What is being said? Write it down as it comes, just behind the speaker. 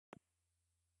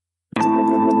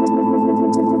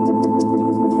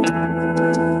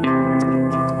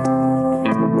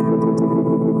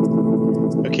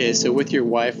Okay, so with your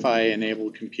Wi-Fi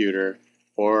enabled computer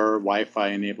or Wi-Fi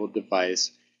enabled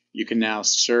device, you can now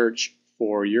search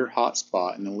for your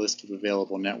hotspot in the list of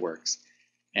available networks.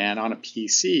 And on a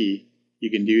PC, you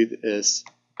can do this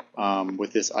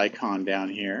with this icon down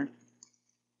here.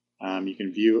 You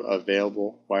can view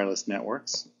available wireless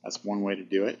networks. That's one way to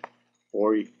do it.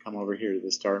 Or you can come over here to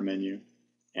the start menu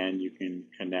and you can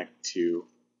connect to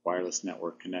wireless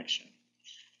network connection.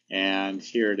 And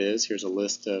here it is. Here's a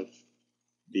list of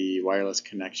the wireless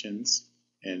connections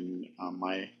in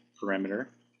my perimeter.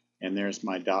 And there's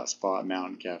my Hotspot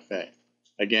Mountain Cafe.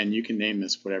 Again, you can name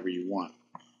this whatever you want.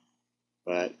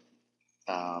 But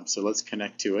so let's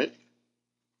connect to it.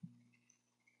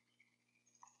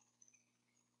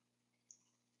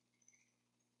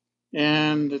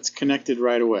 And it's connected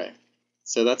right away.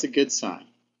 So that's a good sign.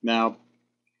 Now,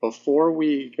 before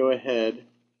we go ahead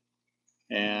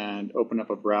and open up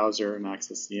a browser and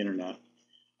access the internet,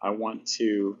 I want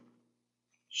to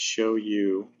show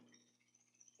you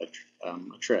a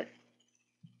trick.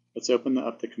 Let's open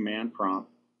up the command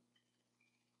prompt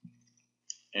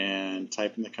and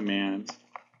type in the command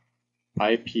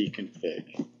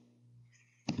ipconfig.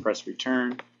 Press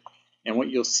return, and what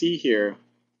you'll see here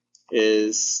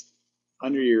is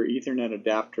under your Ethernet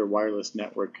adapter wireless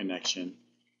network connection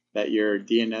that your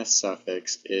DNS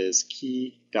suffix is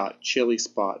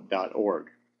key.chilispot.org.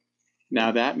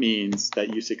 Now that means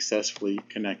that you successfully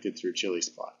connected through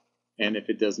ChiliSpot. And if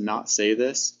it does not say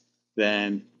this,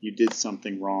 then you did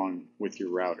something wrong with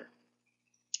your router.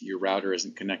 Your router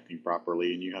isn't connecting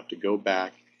properly and you have to go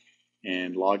back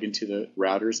and log into the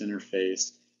router's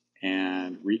interface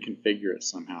and reconfigure it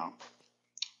somehow.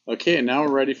 Okay, and now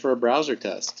we're ready for a browser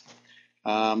test.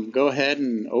 Go ahead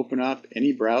and open up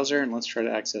any browser and let's try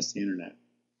to access the internet.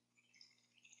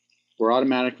 We're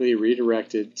automatically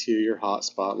redirected to your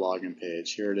hotspot login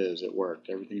page. Here it is, it worked.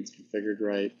 Everything's configured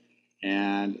right,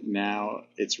 and now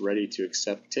it's ready to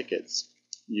accept tickets.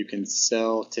 You can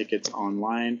sell tickets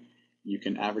online. You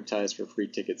can advertise for free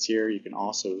tickets here. You can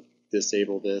also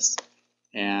disable this,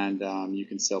 and you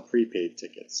can sell prepaid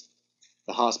tickets.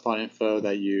 The hotspot info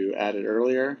that you added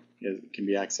earlier can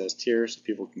be accessed here, so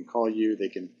people can call you. They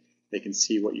can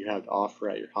see what you have to offer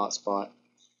at your hotspot.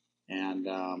 And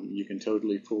you can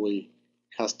totally fully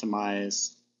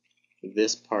customize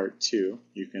this part too.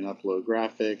 You can upload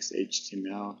graphics,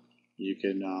 HTML. You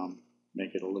can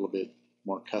make it a little bit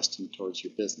more custom towards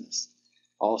your business.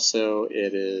 Also,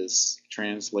 it is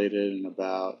translated in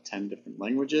about 10 different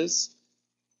languages.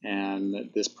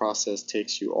 And this process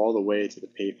takes you all the way to the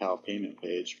PayPal payment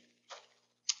page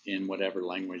in whatever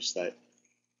language that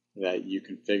you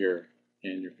configure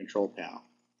in your control panel.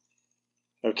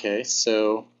 Okay,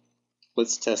 so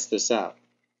let's test this out.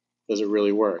 Does it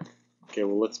really work? Okay,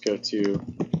 well, let's go to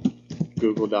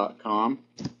google.com,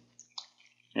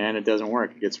 and it doesn't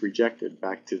work. It gets rejected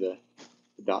back to the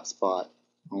Hotspot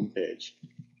homepage.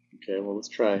 Okay, well, let's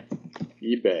try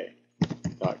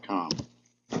ebay.com.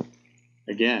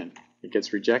 Again, it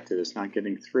gets rejected. It's not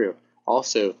getting through.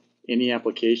 Also, any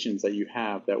applications that you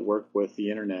have that work with the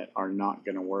internet are not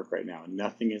going to work right now.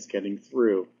 Nothing is getting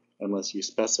through unless you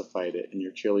specified it in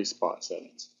your ChiliSpot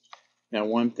settings. Now,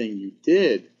 one thing you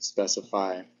did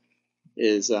specify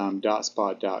is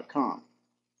 .spot.com.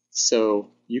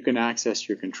 So you can access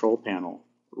your control panel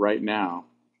right now,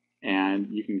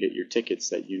 and you can get your tickets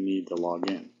that you need to log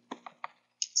in.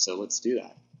 So let's do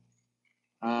that.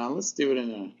 Let's do it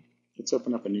let's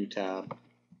open up a new tab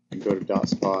and go to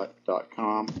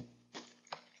 .spot.com.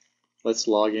 Let's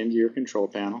log into your control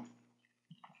panel.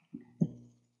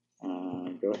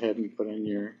 Go ahead and put in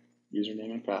your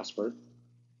username and password.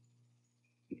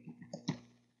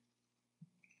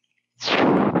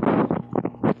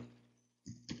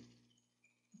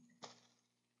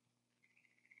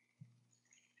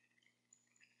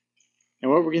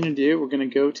 And what we're going to do, we're going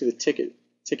to go to the ticket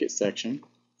section,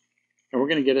 and we're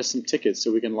going to get us some tickets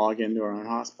so we can log into our own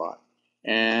hotspot.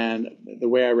 And the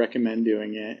way I recommend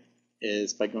doing it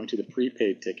is by going to the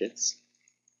prepaid tickets.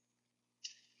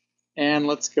 And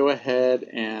let's go ahead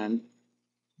and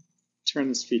turn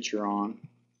this feature on.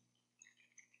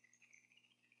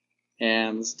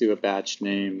 And let's do a batch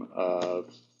name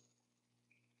of,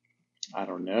 I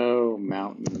don't know,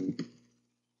 Mountain.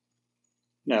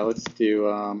 No, let's do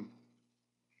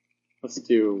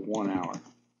 1 hour.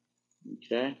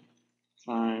 Okay.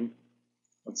 Time.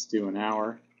 Let's do an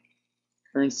hour.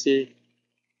 Currency.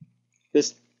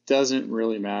 This doesn't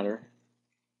really matter.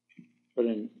 Put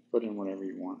in whatever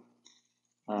you want.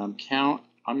 Count.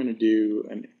 I'm going to do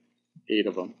 8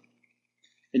 of them.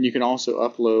 And you can also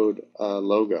upload a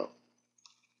logo.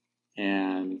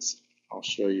 And I'll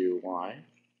show you why.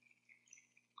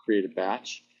 Create a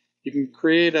batch. You can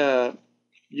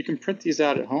print these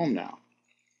out at home now.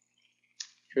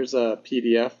 Here's a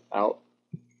PDF output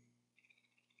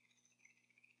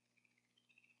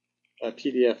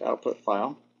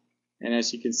file. And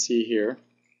as you can see here,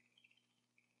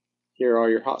 here are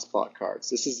your hotspot cards.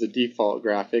 This is the default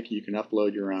graphic. You can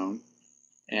upload your own.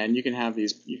 And you can have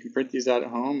these, you can print these out at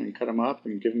home and cut them up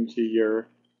and give them to your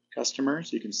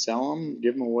customers. You can sell them,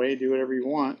 give them away, do whatever you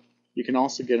want. You can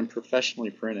also get them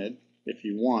professionally printed if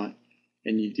you want.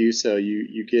 And you do so,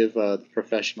 you give the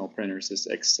professional printers this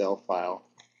Excel file,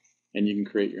 and you can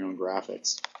create your own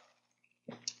graphics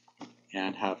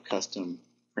and have custom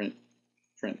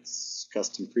prints,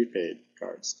 custom prepaid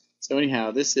cards. So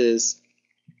anyhow, this is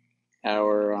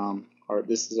our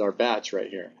batch right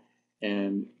here,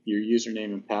 and your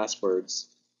username and passwords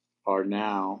are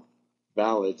now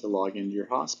valid to log into your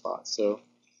hotspot. So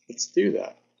let's do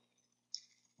that.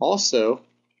 Also,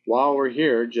 while we're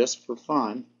here, just for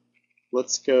fun,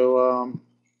 let's go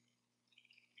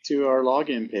to our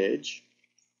login page,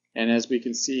 and as we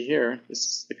can see here, this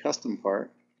is the custom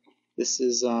part. This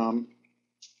is the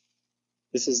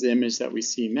image that we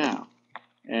see now,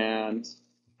 and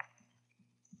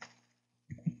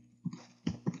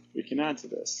we can add to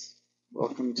this.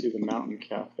 Welcome to the Mountain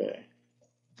Cafe.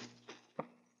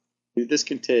 This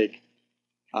can take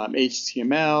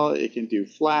HTML, it can do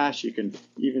Flash, you can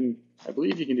even, I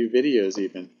believe you can do videos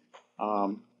even,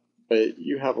 but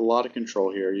you have a lot of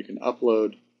control here. You can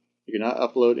upload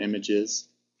images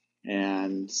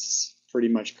and pretty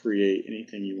much create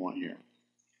anything you want here.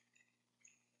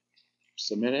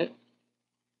 Submit it,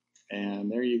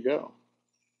 and there you go.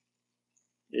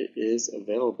 It is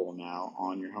available now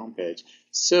on your homepage.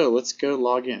 So let's go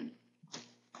log in.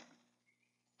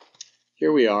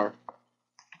 Here we are.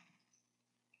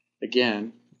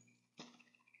 Again,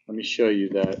 let me show you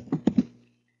that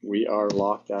we are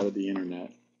locked out of the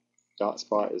internet.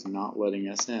 Hotspot is not letting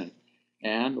us in.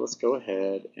 And let's go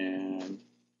ahead and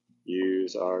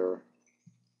use our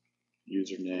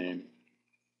username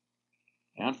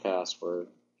and password.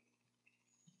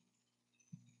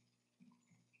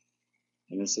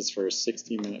 And this is for a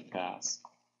 60-minute pass.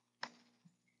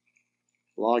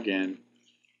 Log in,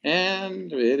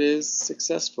 and it is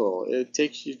successful. It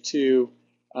takes you to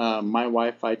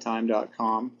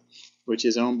mywifi-time.com, which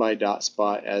is owned by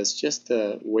Hotspot, as just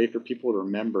a way for people to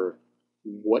remember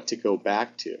what to go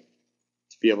back to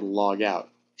be able to log out.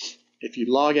 If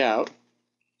you log out,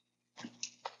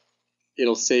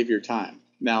 it'll save your time.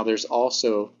 Now there's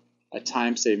also a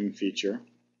time-saving feature,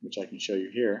 which I can show you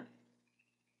here.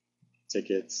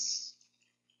 Tickets,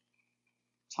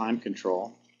 time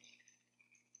control.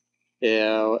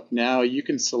 Now you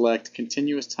can select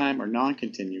continuous time or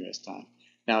non-continuous time.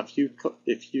 Now if you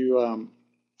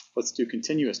let's do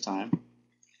continuous time.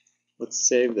 Let's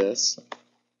save this.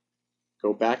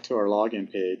 Go back to our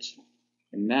login page,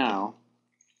 and now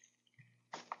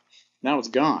it's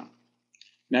gone.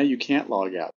 Now you can't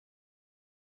log out.